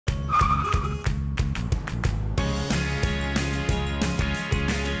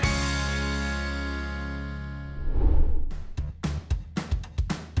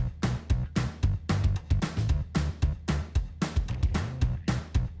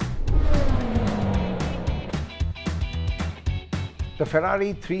The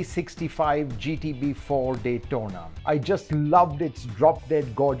Ferrari 365 GTB4 Daytona. I just loved its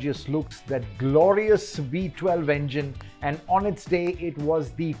drop-dead gorgeous looks, that glorious V12 engine, and on its day it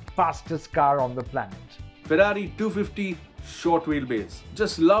was the fastest car on the planet. Ferrari 250 short wheelbase.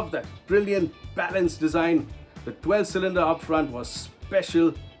 Just love that brilliant balanced design. The 12-cylinder up front was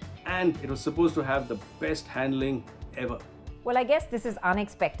special and it was supposed to have the best handling ever. Well, I guess this is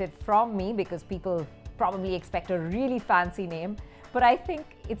unexpected from me because people probably expect a really fancy name, but I think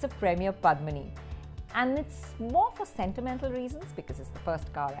it's a Premier Padmini. And it's more for sentimental reasons because it's the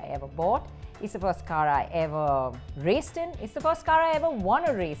first car I ever bought, it's the first car I ever raced in, it's the first car I ever won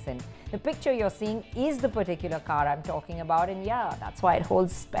a race in. The picture you're seeing is the particular car I'm talking about, and yeah, that's why it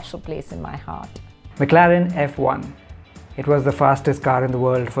holds a special place in my heart. McLaren F1. It was the fastest car in the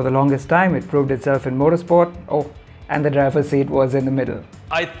world for the longest time. It proved itself in motorsport. Oh, and the driver's seat was in the middle.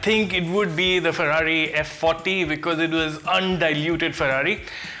 I think it would be the Ferrari F40 because it was undiluted Ferrari,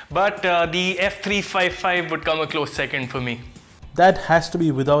 but the F355 would come a close second for me. That has to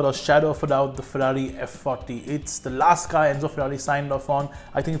be, without a shadow of a doubt, the Ferrari F40. It's the last car Enzo Ferrari signed off on.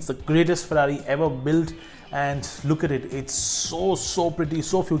 I think it's the greatest Ferrari ever built, and look at it. It's so pretty,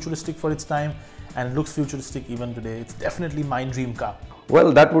 so futuristic for its time, and it looks futuristic even today. It's definitely my dream car.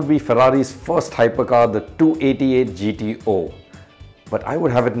 Well, that would be Ferrari's first hypercar, the 288 GTO. But I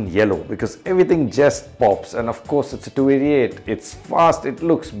would have it in yellow because everything just pops, and of course it's a 288. It's fast, it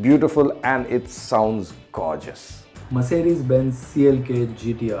looks beautiful, and it sounds gorgeous. Mercedes-Benz CLK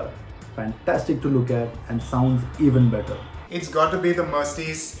GTR. Fantastic to look at and sounds even better. It's got to be the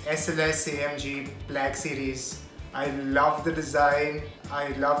Mercedes SLS AMG Black Series. I love the design, I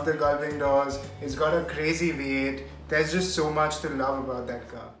love the gullwing doors, it's got a crazy V8. There's just so much to love about that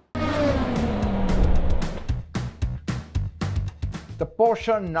car. The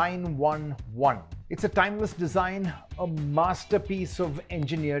Porsche 911. It's a timeless design, a masterpiece of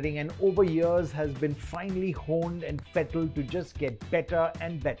engineering, and over years has been finely honed and fettled to just get better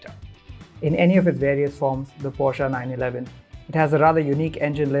and better. In any of its various forms, the Porsche 911. It has a rather unique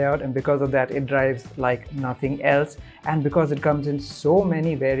engine layout, and because of that it drives like nothing else, and because it comes in so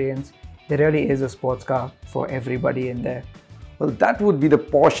many variants, there really is a sports car for everybody in there. Well, that would be the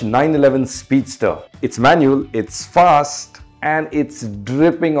Porsche 911 Speedster. It's manual, it's fast, and it's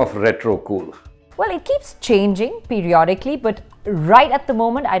dripping of retro cool. Well, it keeps changing periodically, but right at the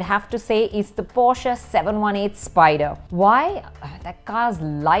moment I'd have to say it's the Porsche 718 Spider. Why? That car's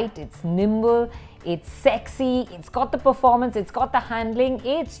light, it's nimble, it's sexy, it's got the performance, it's got the handling,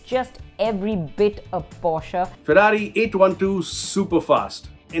 it's just every bit a Porsche. Ferrari 812 super fast.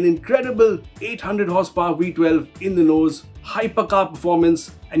 An incredible 800 horsepower V12 in the nose, hypercar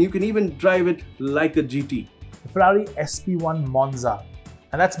performance, and you can even drive it like a GT. The Ferrari SP1 Monza.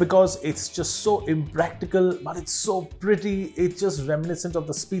 And that's because it's just so impractical, but it's so pretty. It's just reminiscent of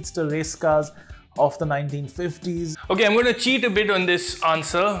the speedster race cars of the 1950s. Okay, I'm going to cheat a bit on this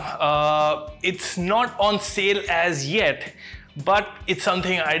answer. It's not on sale as yet, but it's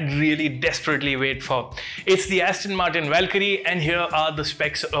something I'd really desperately wait for. It's the Aston Martin Valkyrie, and here are the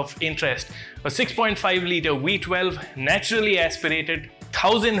specs of interest. A 6.5 litre V12, naturally aspirated,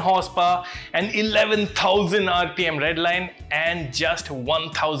 1000 horsepower and 11,000 RPM redline, and just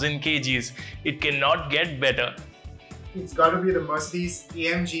 1000 kgs. It cannot get better. It's got to be the Mercedes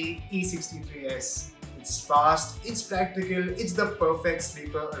AMG E63S. It's fast, it's practical, it's the perfect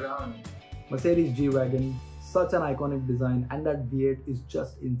sleeper around. Mercedes G-Wagon, such an iconic design, and that V8 is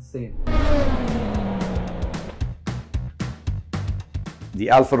just insane. The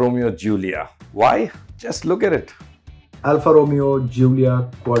Alfa Romeo Giulia. Why? Just look at it. Alfa Romeo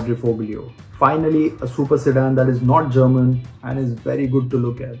Giulia Quadrifoglio. Finally, a super sedan that is not German and is very good to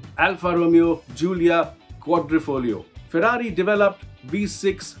look at. Alfa Romeo Giulia Quadrifoglio. Ferrari developed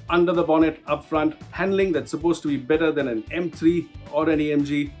V6 under the bonnet up front, handling that's supposed to be better than an M3 or an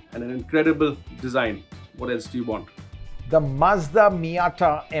AMG, and an incredible design. What else do you want? The Mazda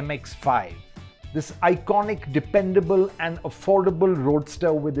Miata MX-5. This iconic, dependable and affordable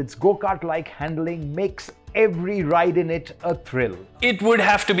roadster with its go-kart-like handling makes every ride in it a thrill. It would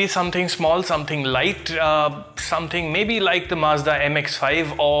have to be something small, something light, something maybe like the Mazda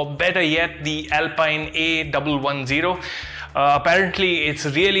MX-5, or better yet, the Alpine A110. Apparently, it's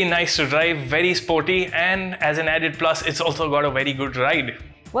really nice to drive, very sporty, and as an added plus, it's also got a very good ride.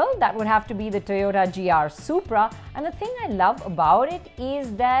 Well, that would have to be the Toyota GR Supra, and the thing I love about it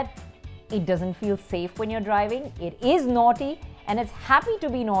is that it doesn't feel safe when you're driving. It is naughty and it's happy to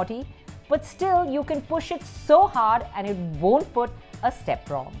be naughty, but still you can push it so hard and it won't put a step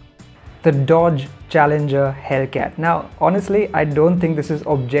wrong. The Dodge Challenger Hellcat. Now, honestly, I don't think this is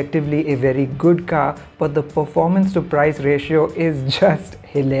objectively a very good car, but the performance to price ratio is just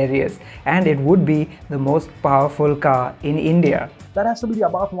hilarious, and it would be the most powerful car in India. That has to be the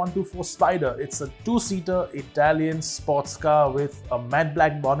Abarth 124 Spider. It's a two-seater Italian sports car with a matte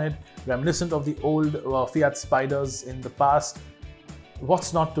black bonnet, reminiscent of the old Fiat Spiders in the past.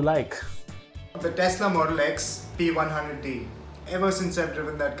 What's not to like? The Tesla Model X P100D. Ever since I've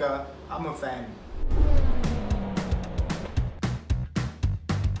driven that car, I'm a fan.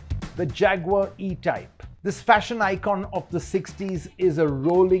 The Jaguar E-Type. This fashion icon of the 60s is a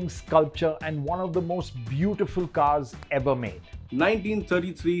rolling sculpture and one of the most beautiful cars ever made.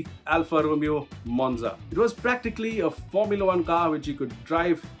 1933 Alfa Romeo Monza. It was practically a Formula 1 car which you could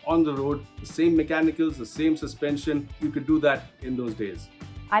drive on the road. The same mechanicals, the same suspension. You could do that in those days.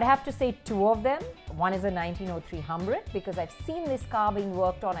 I'd have to say two of them. One is a 1903 Humbrol because I've seen this car being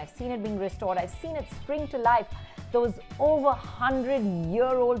worked on, I've seen it being restored, I've seen it spring to life. Those over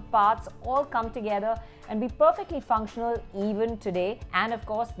 100-year-old parts all come together and be perfectly functional even today. And of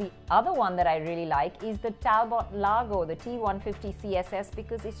course, the other one that I really like is the Talbot Lago, the T150 CSS,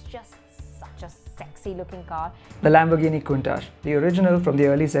 because it's just such a sexy looking car. The Lamborghini Countach, the original from the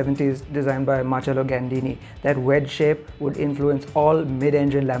early 70s designed by Marcello Gandini. That wedge shape would influence all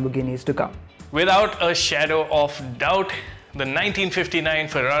mid-engine Lamborghinis to come. Without a shadow of doubt, the 1959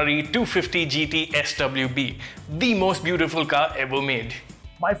 Ferrari 250 GT SWB, the most beautiful car ever made.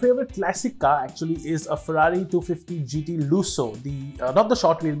 My favorite classic car actually is a Ferrari 250 GT Lusso, not the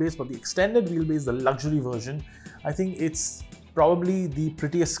short wheelbase but the extended wheelbase, the luxury version. I think it's probably the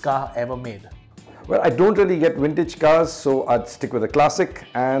prettiest car ever made. Well, I don't really get vintage cars, so I'd stick with a classic,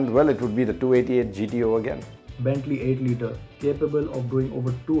 and well, it would be the 288 GTO again. Bentley 8-litre, capable of doing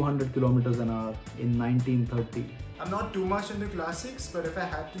over 200 kilometers an hour in 1930. I'm not too much into classics, but if I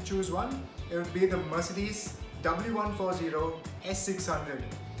had to choose one, it would be the Mercedes W140 S600.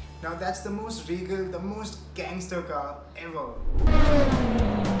 Now that's the most regal, the most gangster car ever.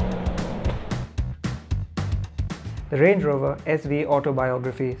 The Range Rover SV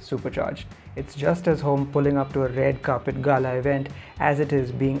Autobiography Supercharged. It's just as home pulling up to a red carpet gala event as it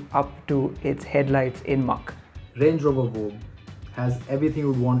is being up to its headlights in muck. Range Rover Vogue has everything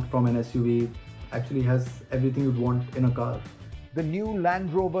you'd want from an SUV, actually has everything you'd want in a car. The new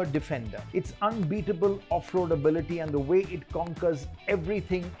Land Rover Defender. Its unbeatable off-road ability and the way it conquers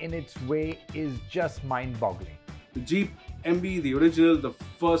everything in its way is just mind-boggling. The Jeep MB, the original, the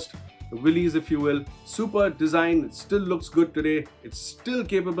first, the Willys if you will. Super design, it still looks good today. It's still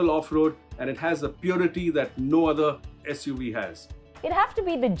capable off-road and it has a purity that no other SUV has. It'd have to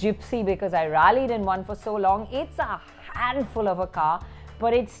be the Gypsy because I rallied in one for so long. It's a handful of a car,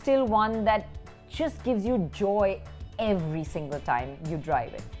 but it's still one that just gives you joy every single time you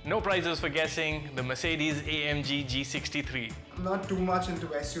drive it. No prizes for guessing, the Mercedes-AMG G63. I'm not too much into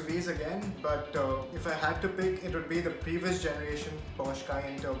SUVs again, but if I had to pick, it would be the previous generation Porsche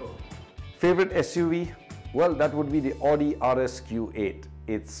Cayenne Turbo. Favorite SUV? Well, that would be the Audi RS Q8.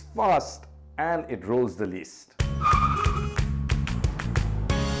 It's fast and it rolls the least.